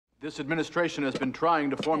This administration has been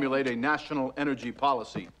trying to formulate a national energy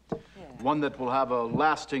policy, one that will have a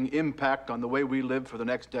lasting impact on the way we live for the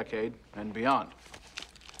next decade and beyond.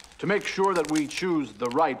 To make sure that we choose the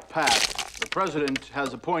right path, the President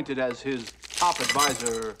has appointed as his top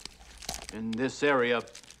advisor in this area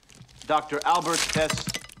Dr. Albert S.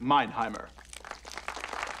 Meinheimer.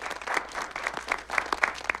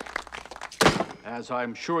 As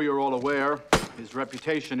I'm sure you're all aware, his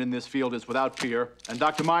reputation in this field is without peer, and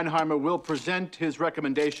Dr. Meinheimer will present his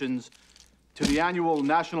recommendations to the annual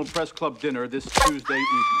National Press Club dinner this Tuesday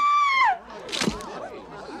evening.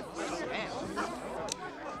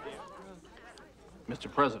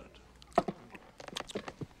 Mr. President.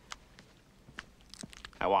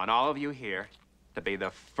 I want all of you here to be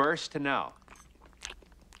the first to know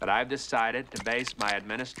that I've decided to base my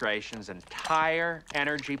administration's entire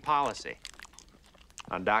energy policy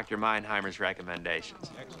on Dr. Meinheimer's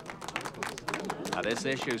recommendations. Now, this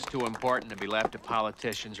issue is too important to be left to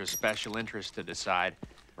politicians or special interests to decide.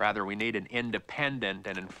 Rather, we need an independent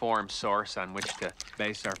and informed source on which to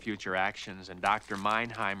base our future actions, and Dr.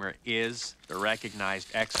 Meinheimer is the recognized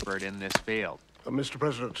expert in this field. Mr.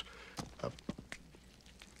 President,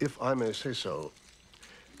 if I may say so,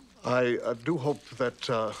 I do hope that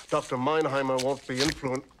Dr. Meinheimer won't be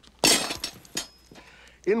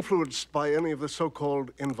influenced by any of the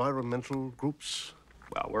so-called environmental groups.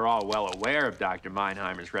 Well, we're all well aware of Dr.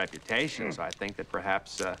 Meinheimer's reputation, so I think that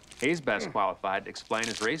perhaps he's best qualified to explain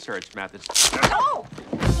his research methods. No!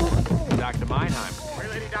 Dr. Meinheimer. Wait,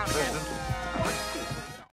 lady, down.